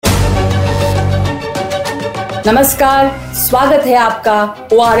नमस्कार, स्वागत है आपका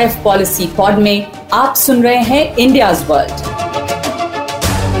ORF पॉलिसी पॉड में। आप सुन रहे हैं इंडियाज वर्ल्ड।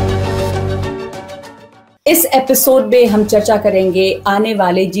 इस एपिसोड में हम चर्चा करेंगे आने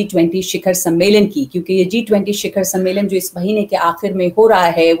वाले G20 शिखर सम्मेलन की, क्योंकि ये G20 शिखर सम्मेलन जो इस महीने के आखिर में हो रहा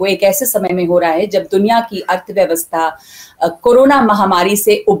है वो एक ऐसे समय में हो रहा है जब दुनिया की अर्थव्यवस्था कोरोना महामारी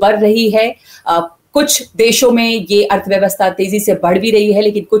से उबर रही है। कुछ देशों में ये अर्थव्यवस्था तेजी से बढ़ भी रही है,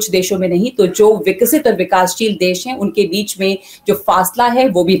 लेकिन कुछ देशों में नहीं। तो जो विकसित और विकासशील देश हैं उनके बीच में जो फासला है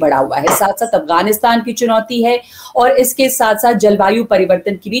वो भी बढ़ा हुआ है। साथ साथ अफगानिस्तान की चुनौती है और इसके साथ साथ जलवायु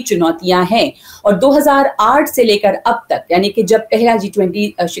परिवर्तन की भी चुनौतियां हैं। और 2008 से लेकर अब तक, यानी कि जब पहला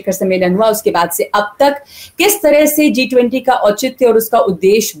G20 शिखर सम्मेलन हुआ उसके बाद से अब तक किस तरह से G20 का औचित्य और उसका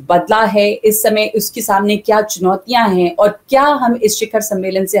उद्देश्य बदला है, इस समय उसके सामने क्या चुनौतियां हैं और क्या हम इस शिखर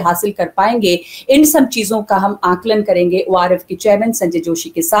सम्मेलन से हासिल कर पाएंगे, इन सब चीजों का हम आकलन करेंगे ORF के चेयरमैन संजय जोशी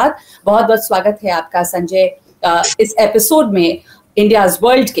के साथ। बहुत बहुत स्वागत है आपका संजय इस एपिसोड में इंडियाज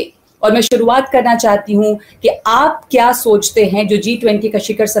वर्ल्ड के। और मैं शुरुआत करना चाहती हूं कि आप क्या सोचते हैं, जो G20 का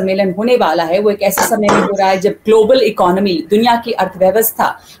शिखर सम्मेलन होने वाला है वो एक ऐसे समय में हो रहा है जब ग्लोबल इकोनॉमी, दुनिया की अर्थव्यवस्था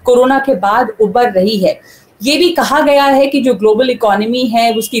कोरोना के बाद उबर रही है। ये भी कहा गया है कि जो ग्लोबल इकोनॉमी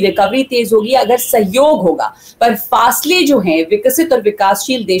है उसकी रिकवरी तेज होगी अगर सहयोग होगा, पर फासले जो हैं विकसित और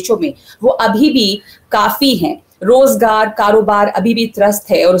विकासशील देशों में वो अभी भी काफी हैं। रोजगार, कारोबार अभी भी त्रस्त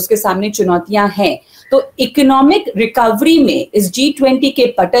है और उसके सामने चुनौतियां हैं। तो इकोनॉमिक रिकवरी में इस G20 के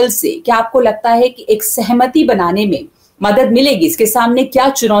पटल से क्या आपको लगता है कि एक सहमति बनाने में मदद मिलेगी? इसके सामने क्या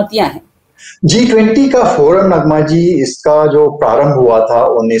चुनौतियां हैं? G20 का फोरम, नगमा जी, इसका जो प्रारंभ हुआ था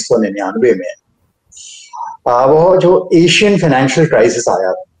 1999 में, वो जो एशियन फाइनेंशियल क्राइसिस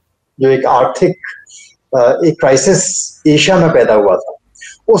आया, जो एक आर्थिक एक क्राइसिस एशिया में पैदा हुआ था,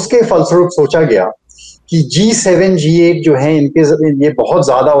 उसके फलस्वरूप सोचा गया कि G7, G8 जो हैं ये बहुत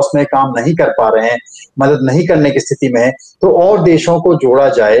ज्यादा उसमें काम नहीं कर पा रहे हैं, मदद नहीं करने की स्थिति में है, तो और देशों को जोड़ा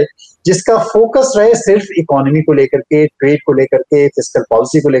जाए जिसका फोकस रहे सिर्फ इकोनॉमी को लेकर के, ट्रेड को लेकर के, फिस्कल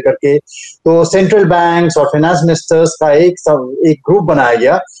पॉलिसी को लेकर के। तो सेंट्रल बैंक्स और फाइनेंस मिनिस्टर्स का एक ग्रुप बनाया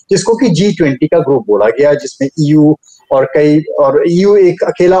गया जिसको कि G20 का ग्रुप बोला गया, जिसमें EU और EU एक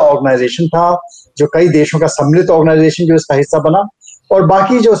अकेला ऑर्गेनाइजेशन था जो कई देशों का सम्मिलित ऑर्गेनाइजेशन जो इसका हिस्सा बना, और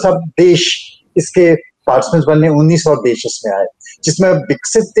बाकी जो सब देश इसके पार्टिसिपेंट्स बनने 19 और देश इसमें आए, जिसमें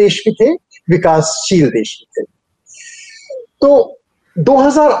विकसित देश भी थे, विकासशील देश भी थे। तो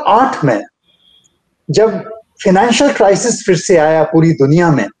 2008 में जब फाइनेंशियल क्राइसिस फिर से आया पूरी दुनिया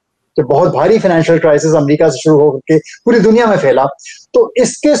में, तो बहुत भारी फाइनेंशियल क्राइसिस अमेरिका से शुरू होकर पूरी दुनिया में फैला, तो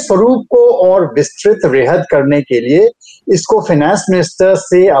इसके स्वरूप को और विस्तृत वृहद करने के लिए इसको फाइनेंस मिनिस्टर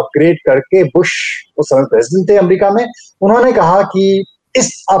से अपग्रेड करके, बुश उस समय प्रेसिडेंट थे अमेरिका में, उन्होंने कहा कि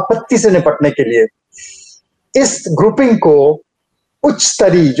इस आपत्ति से निपटने के लिए इस ग्रुपिंग को उच्च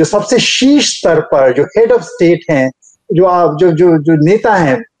स्तरीय, जो सबसे शीर्ष स्तर पर जो हेड ऑफ स्टेट हैं, जो नेता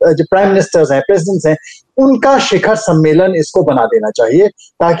हैं, जो प्राइम मिनिस्टर्स हैं, प्रेसिडेंट्स हैं, उनका शिखर सम्मेलन इसको बना देना चाहिए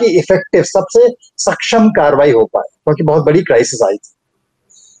ताकि इफेक्टिव, सबसे सक्षम कार्रवाई हो पाए, क्योंकि बहुत बड़ी क्राइसिस आई थी।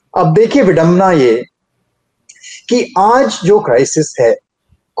 अब देखिए विडंबना ये कि आज जो क्राइसिस है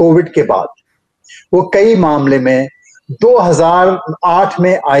कोविड के बाद, वो कई मामले में 2008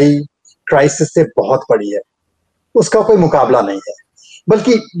 में आई क्राइसिस से बहुत बड़ी है, उसका कोई मुकाबला नहीं है।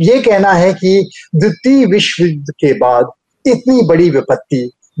 बल्कि ये कहना है कि द्वितीय विश्व युद्ध के बाद इतनी बड़ी विपत्ति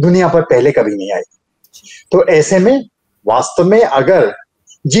दुनिया पर पहले कभी नहीं आई। तो ऐसे में वास्तव में अगर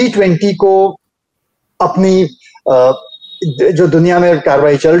G20 को अपनी जो दुनिया में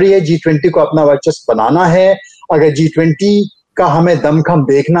कार्रवाई चल रही है, G20 को अपना वर्चस्व बनाना है, अगर G20 का हमें दमखम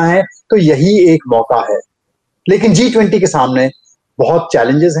देखना है, तो यही एक मौका है। लेकिन G20 के सामने बहुत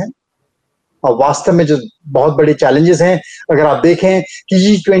चैलेंजेस हैं, और वास्तव में जो बहुत बड़े चैलेंजेस हैं, अगर आप देखें कि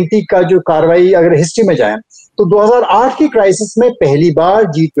G20 का जो कार्रवाई, अगर हिस्ट्री में जाएं, तो 2008 की क्राइसिस में पहली बार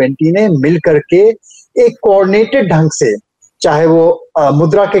G20 ने मिल करके एक कोऑर्डिनेटेड ढंग से, चाहे वो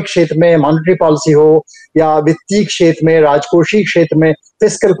मुद्रा के क्षेत्र में मॉनेटरी पॉलिसी हो, या वित्तीय क्षेत्र में, राजकोषीय क्षेत्र में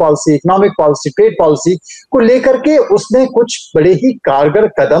fiscal policy, economic policy, trade policy को लेकर के उसने कुछ बड़े ही कारगर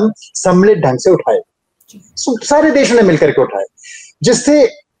कदम सम्मिलित ढंग से उठाए, सारे देशों ने मिलकर के उठाए, जिससे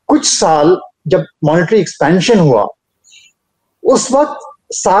कुछ साल जब मॉनेटरी एक्सपेंशन हुआ उस वक्त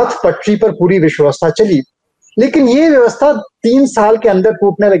साथ पटरी पर पूरी विश्व व्यवस्था चली, लेकिन ये व्यवस्था 3 साल के अंदर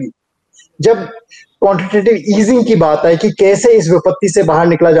टूटने लगी जब क्वांटिटेटिव ईजिंग की बात आई कि कैसे इस विपत्ति से बाहर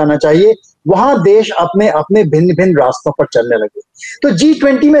निकला जाना चाहिए। वहां देश अपने अपने भिन्न भिन्न रास्तों पर चलने लगे। तो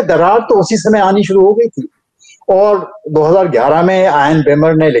G20 में दरार तो उसी समय आनी शुरू हो गई थी, और 2011 में आयन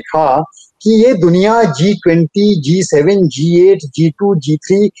बेमर ने लिखा कि ये दुनिया G20, G7, G8, G2,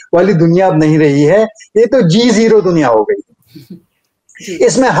 G3 वाली दुनिया अब नहीं रही है, ये तो G0 दुनिया हो गई।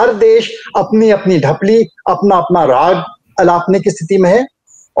 इसमें हर देश अपनी अपनी ढपली, अपना अपना राग अलापने की स्थिति में है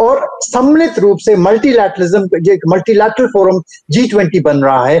और सम्मिलित रूप से मल्टीलैटरलिज्म, ये मल्टीलैटरल फोरम G20 बन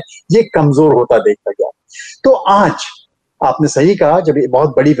रहा है, ये कमजोर होता देखा गया। तो आज आपने सही कहा, जब ये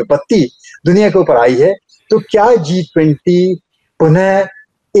बहुत बड़ी विपत्ति दुनिया के ऊपर आई है, तो क्या G20 पुनः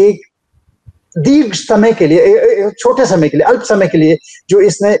एक दीर्घ समय के लिए, छोटे समय के लिए, अल्प समय के लिए जो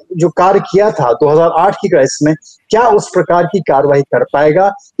इसने जो कार्य किया था 2008 की क्राइसिस में, क्या उस प्रकार की कार्रवाई कर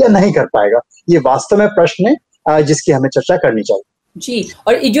पाएगा या नहीं कर पाएगा, ये वास्तव में प्रश्न है जिसकी हमें चर्चा करनी चाहिए। जी,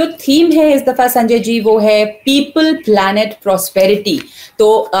 और जो थीम है इस दफा संजय जी वो है पीपल प्लैनेट प्रॉस्पेरिटी। तो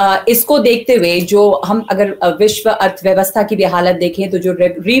इसको देखते हुए जो हम अगर विश्व अर्थव्यवस्था की भी हालत देखें तो जो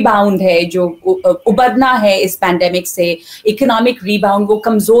रीबाउंड है, जो उबरना है इस पैंडेमिक से, इकोनॉमिक रीबाउंड वो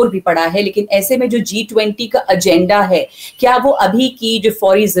कमजोर भी पड़ा है। लेकिन ऐसे में जो G20 का एजेंडा है, क्या वो अभी की जो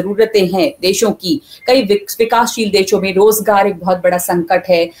फौरी जरूरतें हैं देशों की, कई विकासशील देशों में रोजगार एक बहुत बड़ा संकट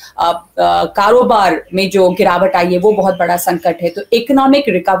है, कारोबार में जो गिरावट आई है वो बहुत बड़ा संकट है, तो इकोनॉमिक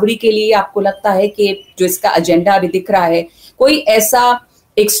रिकवरी के लिए आपको लगता है कि जो इसका एजेंडा अभी दिख रहा है, कोई ऐसा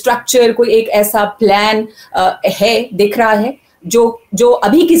एक स्ट्रक्चर, कोई एक ऐसा प्लान है, दिख रहा है जो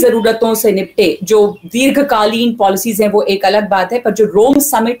अभी की जरूरतों से निपटे? जो दीर्घकालीन पॉलिसीज हैं वो एक अलग बात है, पर जो रोम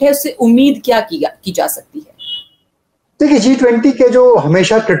समिट है उससे उम्मीद क्या की जा सकती है? देखिए, G20 के जो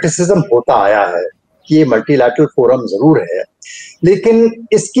हमेशा क्रिटिसिज्म होता आया है कि ये मल्टीलैटरल फोरम जरूर है, लेकिन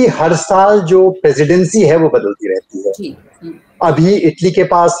इसकी हर साल जो प्रेसिडेंसी है वो बदलती रहती है। अभी इटली के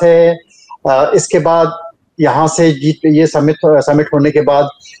पास है, इसके बाद यहाँ से ये समिट होने के बाद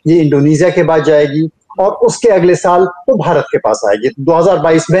ये इंडोनेशिया के बाद जाएगी और उसके अगले साल वो भारत के पास आएगी।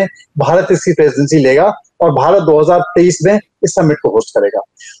 2022 में भारत इसकी प्रेसिडेंसी लेगा और भारत 2023 में इस समिट को होस्ट करेगा।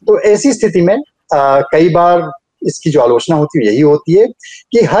 तो ऐसी स्थिति में कई बार इसकी जो आलोचना होती है यही होती है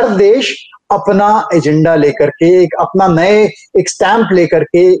कि हर देश अपना एजेंडा लेकर के, एक अपना नए एक स्टैंप लेकर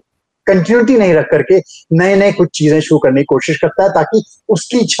के, कंटिन्यूटी नहीं रख करके नए नए कुछ चीजें शुरू करने की कोशिश करता है ताकि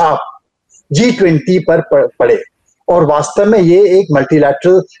उसकी छाप G20 पर पड़े, और वास्तव में ये एक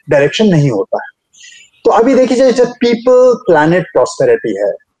मल्टीलैटरल डायरेक्शन नहीं होता है। तो अभी देखिए, जैसे पीपल प्लैनेट प्रॉस्पेरिटी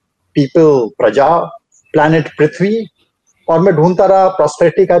है, पीपल प्रजा, प्लैनेट पृथ्वी, और मैं ढूंढता रहा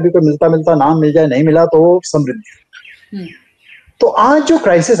प्रॉस्पेरिटी का भी कोई मिलता मिलता नाम मिल जाए, नहीं मिला तो समृद्धि। तो आज जो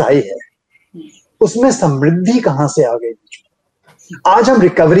क्राइसिस आई है उसमें समृद्धि कहां से आ गई? आज हम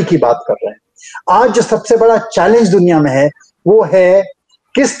रिकवरी की बात कर रहे हैं। आज जो सबसे बड़ा चैलेंज दुनिया में है वो है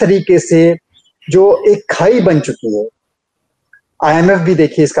किस तरीके से जो एक खाई बन चुकी है। IMF भी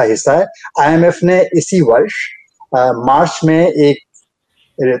देखिए इसका हिस्सा है। IMF ने इसी वर्ष मार्च में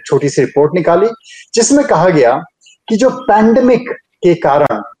एक छोटी सी रिपोर्ट निकाली जिसमें कहा गया कि जो पैंडेमिक के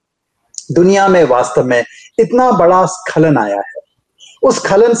कारण दुनिया में वास्तव में इतना बड़ा स्खलन आया है, उस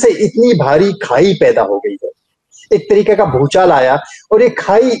स्खलन से इतनी भारी खाई पैदा हो गई है, एक तरीके का भूचाल आया और ये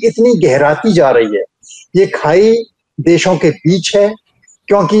खाई इतनी गहराती जा रही है। ये खाई देशों के बीच है,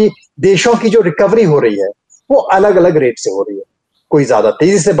 क्योंकि देशों की जो रिकवरी हो रही है वो अलग अलग रेट से हो रही है। कोई ज्यादा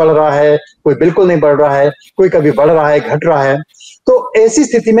तेजी से बढ़ रहा है, कोई बिल्कुल नहीं बढ़ रहा है, कोई कभी बढ़ रहा है, घट रहा है। तो ऐसी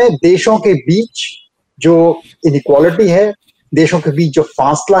स्थिति में देशों के बीच जो इनइक्वालिटी है, देशों के बीच जो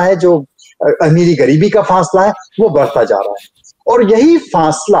फासला है, जो अमीरी गरीबी का फासला है, वो बढ़ता जा रहा है। और यही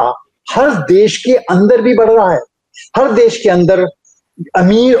फासला हर देश के अंदर भी बढ़ रहा है। हर देश के अंदर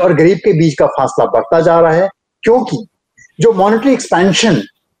अमीर और गरीब के बीच का फासला बढ़ता जा रहा है, क्योंकि जो मॉनेटरी एक्सपेंशन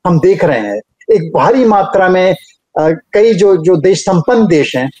हम देख रहे हैं, एक भारी मात्रा में कई जो देश संपन्न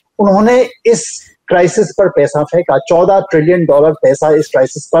देश हैं, उन्होंने इस क्राइसिस पर पैसा फेंका। $14 ट्रिलियन पैसा इस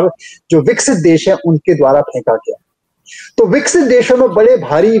क्राइसिस पर जो विकसित देश हैं उनके द्वारा फेंका गया। तो विकसित देशों में बड़े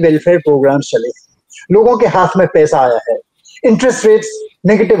भारी वेलफेयर प्रोग्राम्स चले, लोगों के हाथ में पैसा आया है, इंटरेस्ट रेट्स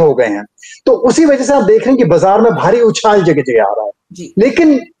नेगेटिव हो गए हैं। तो उसी वजह से आप देख रहे हैं कि बाजार में भारी उछाल जगह जगह आ रहा है।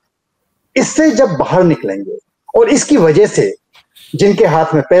 लेकिन इससे जब बाहर निकलेंगे और इसकी वजह से जिनके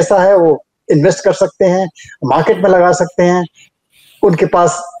हाथ में पैसा है वो इन्वेस्ट कर सकते हैं, मार्केट में लगा सकते हैं, उनके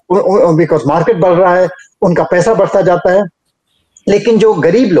पास बिकॉज मार्केट बढ़ रहा है उनका पैसा बढ़ता जाता है। लेकिन जो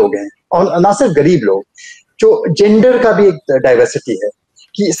गरीब लोग हैं, और ना सिर्फ गरीब लोग, जो जेंडर का भी एक डाइवर्सिटी है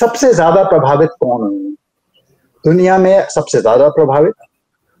कि सबसे ज्यादा प्रभावित कौन है दुनिया में, सबसे ज्यादा प्रभावित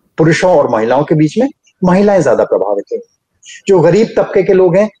पुरुषों और महिलाओं के बीच में महिलाएं ज्यादा प्रभावित है। जो गरीब तबके के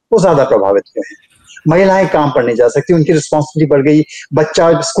लोग हैं वो ज्यादा प्रभावित हुए हैं। महिलाएं काम पर नहीं जा सकती, उनकी रिस्पॉन्सिबिलिटी बढ़ गई, बच्चा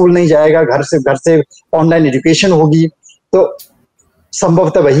स्कूल नहीं जाएगा, घर से ऑनलाइन एजुकेशन होगी, तो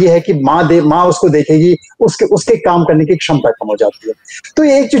संभवतः वही है कि माँ उसको देखेगी, उसके काम करने की क्षमता कम हो जाती है। तो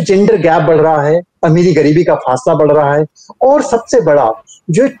ये एक जो जेंडर गैप बढ़ रहा है, अमीरी गरीबी का फासला बढ़ रहा है, और सबसे बड़ा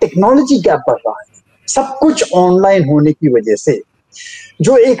जो टेक्नोलॉजी गैप बढ़ रहा है। सब कुछ ऑनलाइन होने की वजह से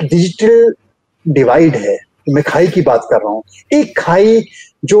जो एक डिजिटल डिवाइड है मैं खाई की बात कर रहा हूँ, एक खाई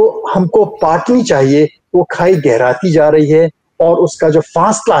जो हमको पाटनी चाहिए वो खाई गहराती जा रही है और उसका जो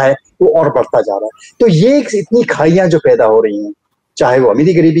फासला है वो और बढ़ता जा रहा है। तो ये इतनी खाइयां जो पैदा हो रही हैं, चाहे वो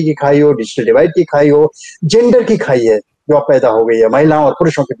अमीरी गरीबी की खाई हो, डिजिटल डिवाइड की खाई हो, जेंडर की खाई है जो अब पैदा हो गई है महिलाओं और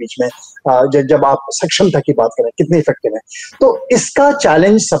पुरुषों के बीच में, जब आप सक्षमता की बात करें कितने इफेक्टिव है। तो इसका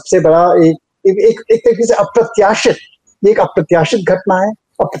चैलेंज सबसे बड़ा एक तरीके से अप्रत्याशित, एक अप्रत्याशित घटना है,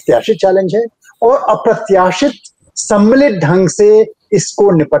 अप्रत्याशित चैलेंज है और अप्रत्याशित सम्मिलित ढंग से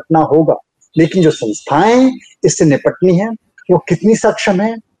इसको निपटना होगा। लेकिन जो संस्थाएं इससे निपटनी है वो कितनी सक्षम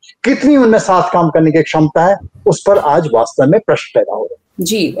है, कितनी उनमें साथ काम करने की क्षमता है, उस पर आज वास्तव में प्रश्न पैदा हो रहा है।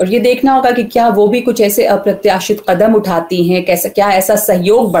 जी, और ये देखना होगा कि क्या वो भी कुछ ऐसे अप्रत्याशित कदम उठाती हैं, कैसा क्या ऐसा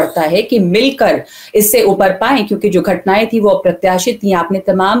सहयोग बढ़ता है कि मिलकर इससे उबर पाएं, क्योंकि जो घटनाएं थी वो अप्रत्याशित थी। आपने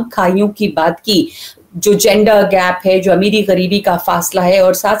तमाम खाइयों की बात की, जो जेंडर गैप है, जो अमीरी गरीबी का फासला है,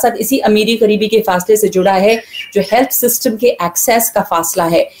 और साथ साथ इसी अमीरी गरीबी के फासले से जुड़ा है जो हेल्थ सिस्टम के एक्सेस का फासला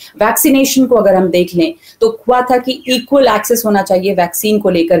है। वैक्सीनेशन को अगर हम देख लें तो हुआ था कि इक्वल एक्सेस होना चाहिए वैक्सीन को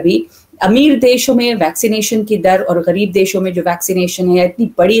लेकर भी। अमीर देशों में वैक्सीनेशन की दर और गरीब देशों में जो वैक्सीनेशन है, इतनी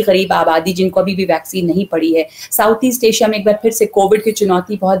बड़ी गरीब आबादी जिनको अभी भी वैक्सीन नहीं पड़ी है। साउथ ईस्ट एशिया में एक बार फिर से कोविड की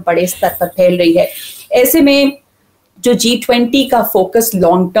चुनौती बहुत बड़े स्तर पर फैल रही है। ऐसे में जो G20 का फोकस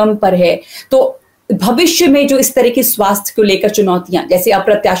लॉन्ग टर्म पर है, तो भविष्य में जो इस तरह की स्वास्थ्य को लेकर चुनौतियां जैसे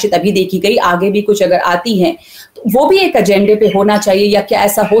अप्रत्याशित अभी देखी गई, आगे भी कुछ अगर आती हैं तो वो भी एक एजेंडे पे होना चाहिए, या क्या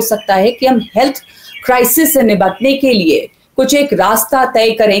ऐसा हो सकता है कि हम हेल्थ क्राइसिस से निपटने के लिए कुछ एक रास्ता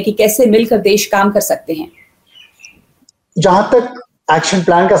तय करें कि कैसे मिलकर देश काम कर सकते हैं? जहां तक एक्शन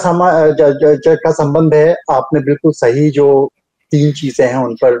प्लान का संबंध है, आपने बिल्कुल सही जो 3 चीजें हैं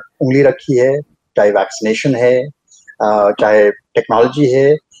उन पर उंगली रखी है, चाहे वैक्सीनेशन है, चाहे टेक्नोलॉजी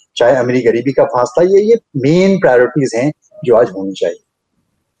है, चाहे अमीरी गरीबी का फासला, ये मेन प्रायोरिटीज हैं जो आज होनी चाहिए।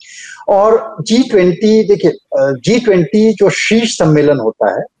 और G20, देखिए G20 जो शीर्ष सम्मेलन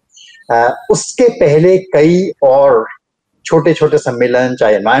होता है, उसके पहले कई और छोटे छोटे सम्मेलन,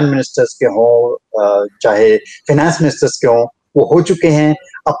 चाहे एनवायरमेंट मिनिस्टर्स के हों, चाहे फाइनेंस मिनिस्टर्स के हों, वो हो चुके हैं।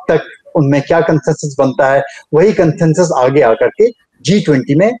 अब तक उनमें क्या कंसेंसस बनता है, वही कंसेंसस आगे आकर के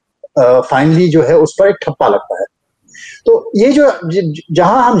G20 में फाइनली जो है उस पर एक ठप्पा लगता है। तो ये जो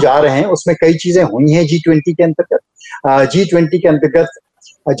जहां हम जा रहे हैं उसमें कई चीजें हुई हैं G20 के अंतर्गत। G20 के अंतर्गत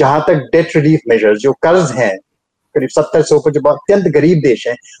जहां तक डेट रिलीफ मेजर्स, जो कर्ज हैं करीब 70 से ऊपर जो अत्यंत गरीब देश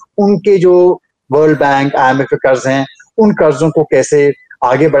हैं, उनके जो वर्ल्ड बैंक IMF के कर्ज हैं, उन कर्जों को कैसे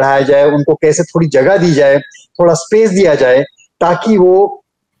आगे बढ़ाया जाए, उनको कैसे थोड़ी जगह दी जाए, थोड़ा स्पेस दिया जाए, ताकि वो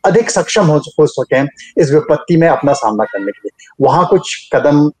अधिक सक्षम हो सकें इस विपत्ति में अपना सामना करने के लिए। वहां कुछ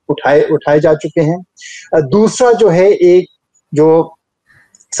कदम उठाए जा चुके हैं। दूसरा जो है, एक जो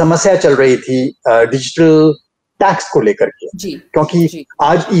समस्या चल रही थी डिजिटल टैक्स को लेकर के, क्योंकि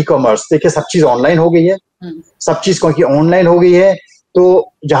आज ई-कॉमर्स, देखिए सब चीज ऑनलाइन हो गई है, सब चीज क्योंकि ऑनलाइन हो गई है,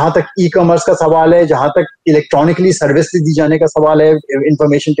 तो जहां तक ई-कॉमर्स का सवाल है, जहां तक इलेक्ट्रॉनिकली सर्विस दी जाने का सवाल है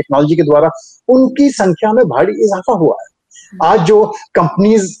इंफॉर्मेशन टेक्नोलॉजी के द्वारा, उनकी संख्या में भारी इजाफा हुआ है। आज जो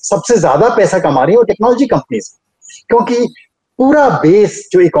कंपनीज सबसे ज्यादा पैसा कमा रही है वो टेक्नोलॉजी कंपनीज, क्योंकि पूरा बेस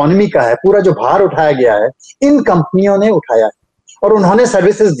जो इकोनॉमी का है, पूरा जो भार उठाया गया है, इन कंपनियों ने उठाया है और उन्होंने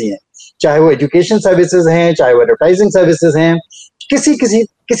सर्विसेज दी हैं, चाहे वो एजुकेशन सर्विसेज हैं, चाहे वो एडवर्टाइजिंग सर्विसेज हैं,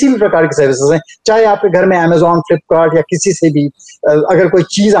 किसी भी प्रकार की सर्विसेज हैं, चाहे आपके घर में Amazon, फ्लिपकार्ट या किसी से भी अगर कोई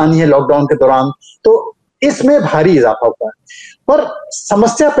चीज आनी है लॉकडाउन के दौरान, तो इसमें भारी इजाफा हुआ है। पर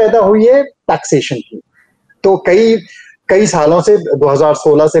समस्या पैदा हुई है टैक्सेशन की। तो कई सालों से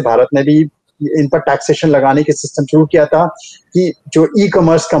 2016 से भारत ने भी इन पर टैक्सेशन लगाने के सिस्टम शुरू किया था कि जो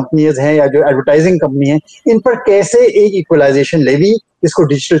ई-कॉमर्स कंपनीज हैं या जो एडवर्टाइजिंग कंपनी है, इन पर कैसे एक इक्वलाइजेशन लेवी, जिसको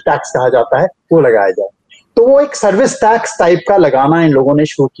डिजिटल टैक्स कहा जाता है, वो लगाया जाए। तो वो एक सर्विस टैक्स टाइप का लगाना इन लोगों ने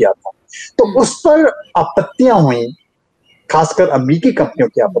शुरू किया था। तो उस पर आपत्तियां हुई, खासकर अमेरिकी कंपनियों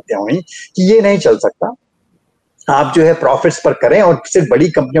की आपत्तियां हुई कि ये नहीं चल सकता, आप जो है प्रॉफिट्स पर करें और सिर्फ बड़ी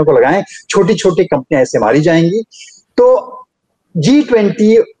कंपनियों को लगाएं, छोटी छोटी कंपनियां ऐसे मारी जाएंगी। तो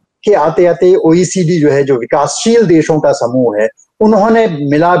G20 के आते आते OECD जो है, जो विकासशील देशों का समूह है, उन्होंने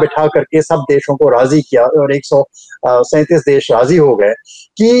मिला बिठा करके सब देशों को राजी किया और 137 देश राजी हो गए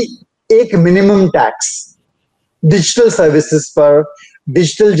कि एक मिनिमम टैक्स डिजिटल सर्विसेज पर,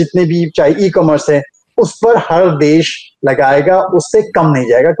 डिजिटल जितने भी चाहे ई-कॉमर्स है, उस पर हर देश लगाएगा, उससे कम नहीं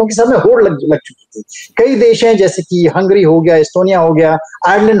जाएगा, क्योंकि सब में होड़ लग चुकी थी। कई देश हैं जैसे कि हंगरी हो गया, एस्टोनिया हो गया,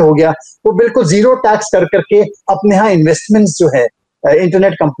 आयरलैंड हो गया, वो बिल्कुल जीरो टैक्स कर करके अपने यहाँ इन्वेस्टमेंट्स जो है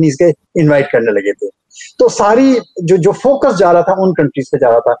इंटरनेट कंपनीज के इनवाइट करने लगे थे। तो सारी जो फोकस जा रहा था उन कंट्रीज पे जा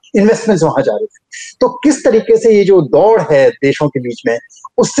रहा था, इन्वेस्टमेंट्स वहां जा रहे थे। तो किस तरीके से ये जो दौड़ है देशों के बीच में,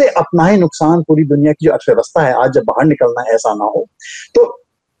 उससे अपना ही नुकसान पूरी दुनिया की जो अर्थव्यवस्था है आज जब बाहर निकलना है, ऐसा ना हो। तो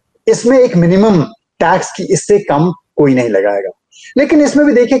इसमें एक मिनिमम टैक्स की इससे कम कोई नहीं लगाएगा। लेकिन इसमें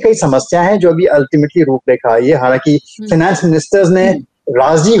भी देखिए कई समस्या हैं जो अभी अल्टीमेटली रूपरेखा है। हालांकि फाइनेंस मिनिस्टर्स ने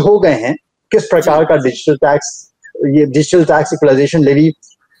राजी हो गए हैं किस प्रकार का डिजिटल टैक्स इक्वलाइजेशन लेवी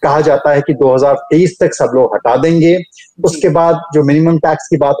कहा जाता है कि 2023 तक सब लोग हटा देंगे। उसके बाद जो मिनिमम टैक्स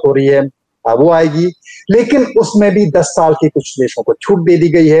की बात हो रही है वो आएगी, लेकिन उसमें भी 10 साल की कुछ देशों को छूट दे दी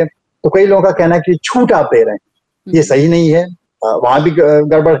गई है। तो कई लोगों का कहना है कि छूट आप दे रहे हैं, ये सही नहीं है, वहां भी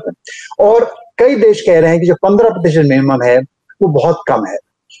गड़बड़ है। और कई देश कह रहे हैं कि जो 15% मिनिमम है वो बहुत कम है,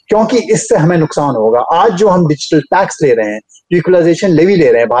 क्योंकि इससे हमें नुकसान होगा। आज जो हम डिजिटल टैक्स ले रहे हैं, इक्वलाइजेशन लेवी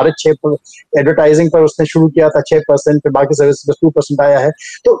ले रहे हैं, भारत 6 एडवर्टाइजिंग पर उसने शुरू किया था 6%, फिर बाकी सर्विस पर 2% आया है।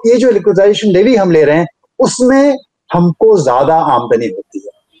 तो ये जो इक्वलाइजेशन लेवी हम ले रहे हैं उसमें हमको ज्यादा आमदनी होती है।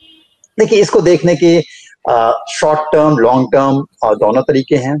 देखिए इसको देखने के शॉर्ट टर्म, लॉन्ग टर्म दोनों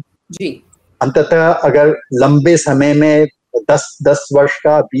तरीके हैं जी। अंततः अगर लंबे समय में 10 वर्ष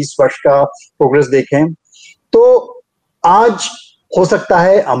का, 20 वर्ष का प्रोग्रेस देखें तो आज हो सकता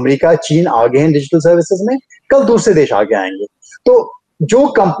है अमेरिका, चीन आगे हैं डिजिटल सर्विसेज में, कल दूसरे देश आगे आएंगे। तो जो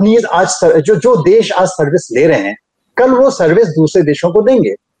कंपनीज आज जो देश आज सर्विस ले रहे हैं, कल वो सर्विस दूसरे देशों को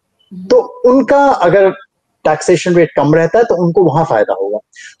देंगे। तो उनका अगर टैक्सेशन रेट कम रहता है तो उनको वहां फायदा होगा।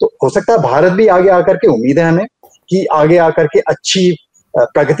 तो हो सकता है भारत भी आगे आकर के, उम्मीद है हमें कि आगे आकर के अच्छी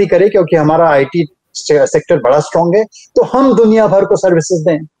प्रगति करे, क्योंकि हमारा आईटी सेक्टर बड़ा स्ट्रांग है, तो हम दुनिया भर को सर्विसेज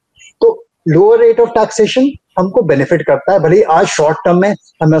दें। तो लोअर रेट ऑफ टैक्सेशन हमको बेनिफिट करता है, भले ही आज शॉर्ट टर्म में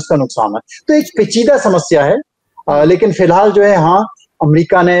हमें उसका नुकसान है। तो एक पेचीदा समस्या है, लेकिन फिलहाल जो है, हाँ,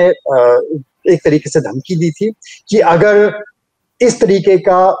 अमेरिका ने एक तरीके से धमकी दी थी कि अगर इस तरीके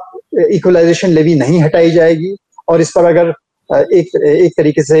का इक्वलाइजेशन लेवी नहीं हटाई जाएगी और इस पर अगर एक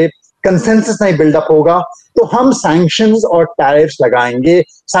तरीके से कंसेंसस नहीं बिल्डअप होगा तो हम सैंक्शंस और टैरिफ्स लगाएंगे।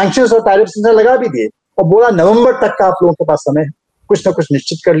 सैंक्शंस और टैरिफ्स लगा भी दिए और बोला नवंबर तक का आप लोगों के पास समय है, कुछ ना कुछ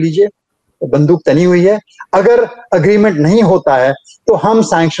निश्चित कर लीजिए, बंदूक तनी हुई है। अगर अग्रीमेंट नहीं होता है तो हम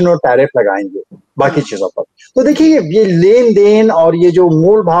सैंक्शन और टैरिफ लगाएंगे बाकी चीजों पर। तो देखिए ये लेन देन और ये जो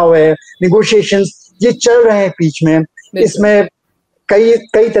मोल भाव है, निगोशिएशंस, ये चल रहे हैं बीच में। इसमें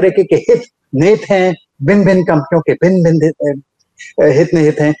कई तरीके के हित नेत हैं, भिन्न भिन्न कंपनियों के भिन्न भिन्न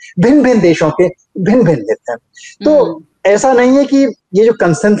हित हैं, भिन्न भिन्न देशों के भिन्न भिन्न हित हैं। तो ऐसा नहीं है कि ये जो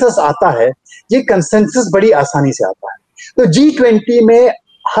कंसेंसस आता है, ये कंसेंसस बड़ी आसानी से आता है। तो G20 में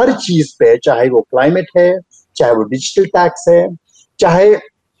हर चीज पे, चाहे वो क्लाइमेट है, चाहे वो डिजिटल टैक्स है, चाहे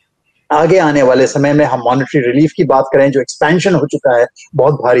आगे आने वाले समय में हम मॉनेटरी रिलीफ की बात करें, जो एक्सपेंशन हो चुका है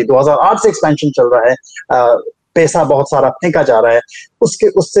बहुत भारी, 2008 से एक्सपेंशन चल रहा है, पैसा बहुत सारा फेंका जा रहा है,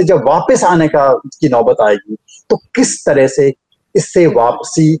 उससे जब वापस आने की नौबत आएगी तो किस तरह से इससे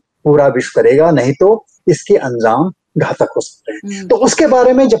वापसी पूरा विश्व करेगा, नहीं तो इसके अंजाम घातक हो सकते हैं। तो उसके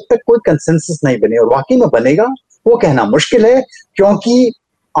बारे में जब तक कोई कंसेंसस नहीं बने, और वाकई में बनेगा वो कहना मुश्किल है, क्योंकि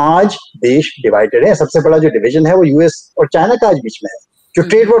आज देश डिवाइडेड है। सबसे बड़ा जो डिवीजन है वो यूएस और चाइना का आज बीच में है, जो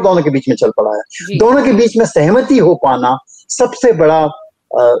ट्रेड वॉर दोनों के बीच में चल पड़ा है। दोनों के बीच में सहमति हो पाना सबसे बड़ा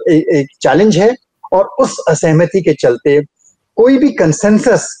एक चैलेंज है, और उस असहमति के चलते कोई भी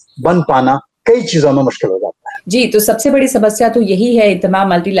कंसेंसस बन पाना कई चीजों में मुश्किल हो जाता है। जी, तो सबसे बड़ी समस्या तो यही है तमाम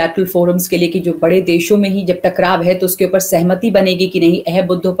मल्टीलैटरल फोरम्स के लिए कि जो बड़े देशों में ही जब टकराव है तो उसके ऊपर सहमति बनेगी कि नहीं। अहम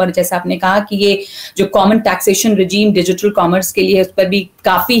मुद्दों पर, जैसा आपने कहा कि ये जो common taxation regime digital commerce के लिए, उस पर भी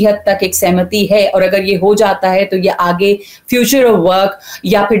काफी हद तक एक सहमति है, और अगर ये हो जाता है तो ये आगे फ्यूचर ऑफ वर्क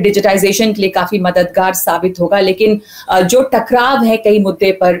या फिर डिजिटाइजेशन के लिए काफी मददगार साबित होगा। लेकिन जो टकराव है कई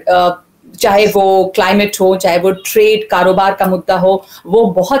मुद्दे पर, चाहे वो क्लाइमेट हो, चाहे वो ट्रेड कारोबार का मुद्दा हो, वो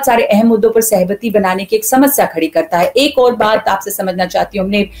बहुत सारे अहम मुद्दों पर सहमति बनाने की एक समस्या खड़ी करता है। एक और बात आपसे समझना चाहती हूँ,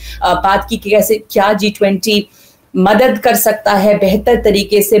 हमने बात की कि कैसे क्या G20 मदद कर सकता है बेहतर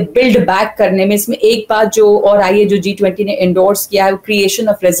तरीके से बिल्ड बैक करने में। इसमें एक बात जो और आई है, जो G20 ने एंडोर्स किया है, creation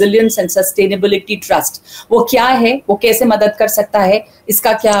of resilience and sustainability trust. वो क्या है, वो कैसे मदद कर सकता है,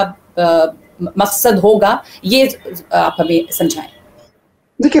 इसका क्या मकसद होगा, ये आप हमें समझाएं।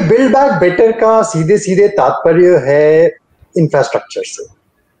 देखिए, बिल्ड बैक बेटर का सीधे सीधे तात्पर्य है इंफ्रास्ट्रक्चर से,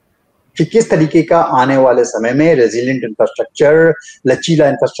 कि किस तरीके का आने वाले समय में रेजिलिएंट इंफ्रास्ट्रक्चर, लचीला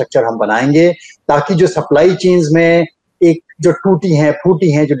इंफ्रास्ट्रक्चर हम बनाएंगे, ताकि जो सप्लाई चेन्स में एक जो टूटी हैं,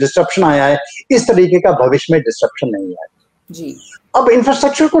 फूटी हैं, जो डिस्ट्रप्शन आया है, इस तरीके का भविष्य में डिस्ट्रप्शन नहीं आए जी। अब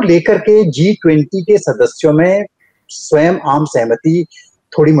इंफ्रास्ट्रक्चर को लेकर के G20 के सदस्यों में स्वयं आम सहमति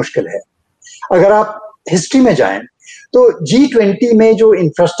थोड़ी मुश्किल है। अगर आप हिस्ट्री में जाएं तो G20 में जो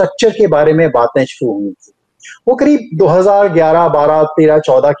इंफ्रास्ट्रक्चर के बारे में बातें शुरू हुई थी वो करीब 2011, 12, 13,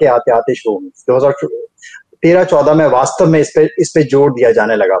 14 के आते आते शुरू हुई थी। 2013-14 में वास्तव में इस पे जोर दिया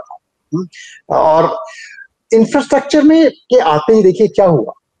जाने लगा था। और इंफ्रास्ट्रक्चर में के आते ही देखिए क्या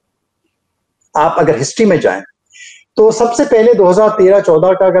हुआ। आप अगर हिस्ट्री में जाएं तो सबसे पहले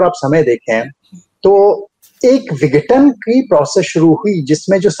 2013-14 का अगर आप समय देखें तो एक विघटन की प्रोसेस शुरू हुई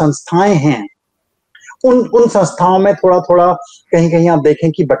जिसमें जो संस्थाएं हैं उन संस्थाओं में थोड़ा थोड़ा कहीं कहीं आप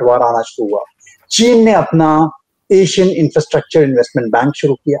देखें कि बंटवारा आना शुरू हुआ। चीन ने अपना एशियन इंफ्रास्ट्रक्चर इन्वेस्टमेंट बैंक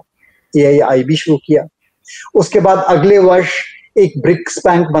शुरू किया, AIIB शुरू किया। उसके बाद अगले वर्ष एक ब्रिक्स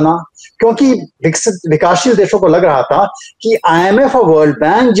बैंक बना, क्योंकि विकासशील देशों को लग रहा था कि IMF और वर्ल्ड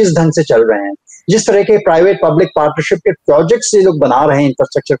बैंक जिस ढंग से चल रहे हैं, जिस तरह के प्राइवेट पब्लिक पार्टनरशिप के प्रोजेक्ट्स ये लोग बना रहे हैं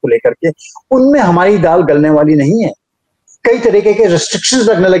इंफ्रास्ट्रक्चर को लेकर के, उनमें हमारी दाल गलने वाली नहीं है। कई तरीके के रिस्ट्रिक्शंस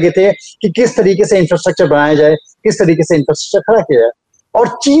लगने लगे थे कि किस तरीके से इंफ्रास्ट्रक्चर बनाया जाए, किस तरीके से इंफ्रास्ट्रक्चर खड़ा किया जाए। और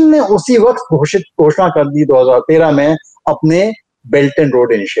चीन ने उसी वक्त घोषणा कर दी 2013 में अपने belt and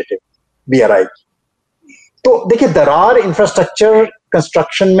road initiative BRI की। तो देखिए, दरार इंफ्रास्ट्रक्चर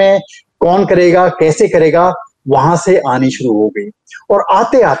कंस्ट्रक्शन में कौन करेगा, कैसे करेगा, वहां से आनी शुरू हो गई। और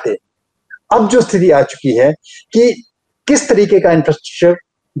आते आते अब जो स्थिति आ चुकी है कि किस तरीके का इंफ्रास्ट्रक्चर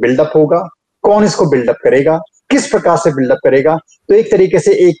बिल्डअप होगा, कौन इसको बिल्डअप करेगा, किस प्रकार से बिल्डअप करेगा। तो एक तरीके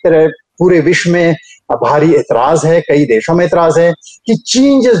से एक तरह पूरे विश्व में भारी एतराज है, कई देशों में एतराज है कि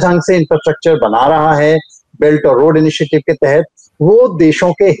चीन जिस ढंग से इंफ्रास्ट्रक्चर बना रहा है बेल्ट और रोड इनिशिएटिव के तहत, वो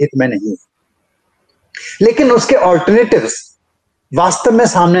देशों के हित में नहीं है। लेकिन उसके ऑल्टरनेटिव्स वास्तव में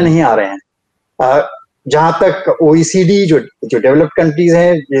सामने नहीं आ रहे हैं। जहां तक OECD जो डेवलप्ड कंट्रीज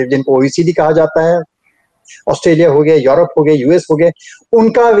हैं, जिनको OECD कहा जाता है, ऑस्ट्रेलिया हो गया, यूरोप हो गया, US हो गया,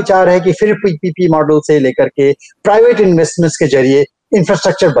 उनका विचार है कि फिर PPP मॉडल से लेकर के प्राइवेट इन्वेस्टमेंट्स के जरिए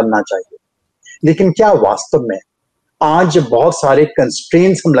इंफ्रास्ट्रक्चर बनना चाहिए। लेकिन क्या वास्तव में आज बहुत सारे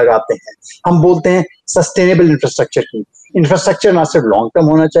कंस्ट्रेंट्स हम लगाते हैं, हम बोलते हैं सस्टेनेबल इंफ्रास्ट्रक्चर की। इंफ्रास्ट्रक्चर ना सिर्फ लॉन्ग टर्म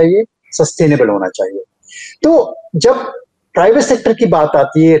होना चाहिए, सस्टेनेबल होना चाहिए। तो जब प्राइवेट सेक्टर की बात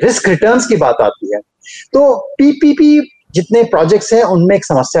आती है, रिस्क रिटर्न्स की बात आती है, तो PPP जितने प्रोजेक्ट्स हैं उनमें एक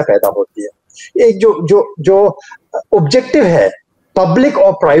समस्या पैदा होती है। एक जो ऑब्जेक्टिव है पब्लिक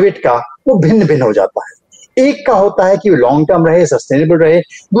और प्राइवेट का, वो भिन्न भिन्न हो जाता है। एक का होता है कि लॉन्ग टर्म रहे, सस्टेनेबल रहे,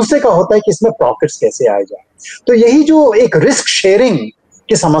 दूसरे का होता है कि इसमें प्रॉफिट्स कैसे आए जाए। तो यही जो एक रिस्क शेयरिंग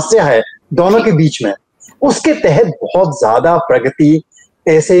की समस्या है दोनों के बीच में, उसके तहत बहुत ज्यादा प्रगति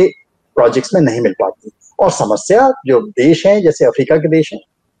ऐसे प्रोजेक्ट्स में नहीं मिल पाती। और समस्या जो देश हैं, जैसे अफ्रीका के देश हैं,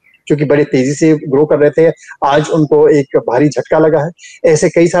 जो कि बड़े तेजी से ग्रो कर रहे थे, आज उनको एक भारी झटका लगा है। ऐसे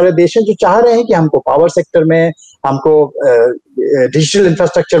कई सारे देश हैं जो चाह रहे हैं कि हमको पावर सेक्टर में, हमको डिजिटल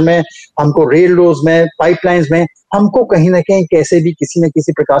इंफ्रास्ट्रक्चर में, हमको रेल रोड में, पाइपलाइंस में, हमको कहीं ना कहीं कैसे भी किसी न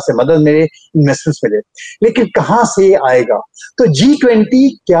किसी प्रकार से मदद मिले, इन्वेस्टमेंट्स मिले। लेकिन कहां से आएगा? तो G20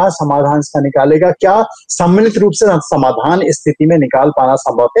 क्या समाधान इसका निकालेगा? क्या सम्मिलित रूप से समाधान इस स्थिति में निकाल पाना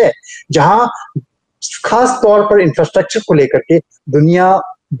संभव है, जहां खास तौर पर इंफ्रास्ट्रक्चर को लेकर के दुनिया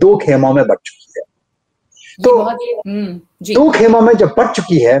दो खेमों में बट चुकी है? तो दो खेमों में जब बट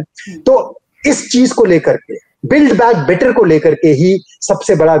चुकी है, तो इस चीज को लेकर के, बिल्ड बैक बेटर को लेकर के ही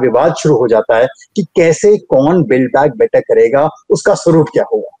सबसे बड़ा विवाद शुरू हो जाता है कि कैसे, कौन बिल्ड बैक बेटर करेगा, उसका स्वरूप क्या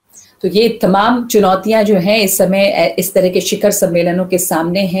होगा। तो ये तमाम चुनौतियां जो हैं इस समय इस तरह के शिखर सम्मेलनों के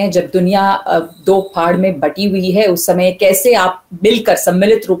सामने हैं, जब दुनिया दो फाड़ में बटी हुई है। उस समय कैसे आप मिलकर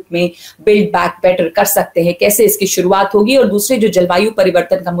सम्मिलित रूप में बिल्ड बैक बेटर कर सकते हैं, कैसे इसकी शुरुआत होगी। और दूसरे जो जलवायु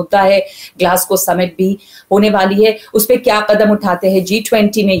परिवर्तन का मुद्दा है, ग्लासगो समिट भी होने वाली है, उस पर क्या कदम उठाते हैं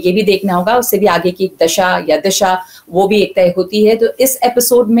G20 में, ये भी देखना होगा। उससे भी आगे की दशा या दिशा वो भी एक तय होती है। तो इस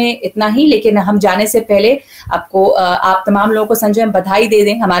एपिसोड में इतना ही, लेकिन हम जाने से पहले आपको आप तमाम लोगों को संजय बधाई दे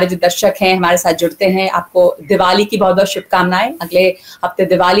दें। हमारे जो दर्शक हैं, हमारे साथ जुड़ते हैं, आपको दिवाली की बहुत बहुत शुभकामनाएं। अगले हफ्ते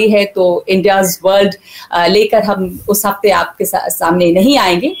दिवाली है, तो इंडियाज वर्ल्ड लेकर हम उस हफ्ते आपके सामने नहीं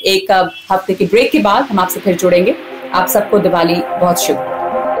आएंगे। एक हफ्ते की ब्रेक के बाद हम आपसे फिर जुड़ेंगे। आप सबको दिवाली बहुत शुभ।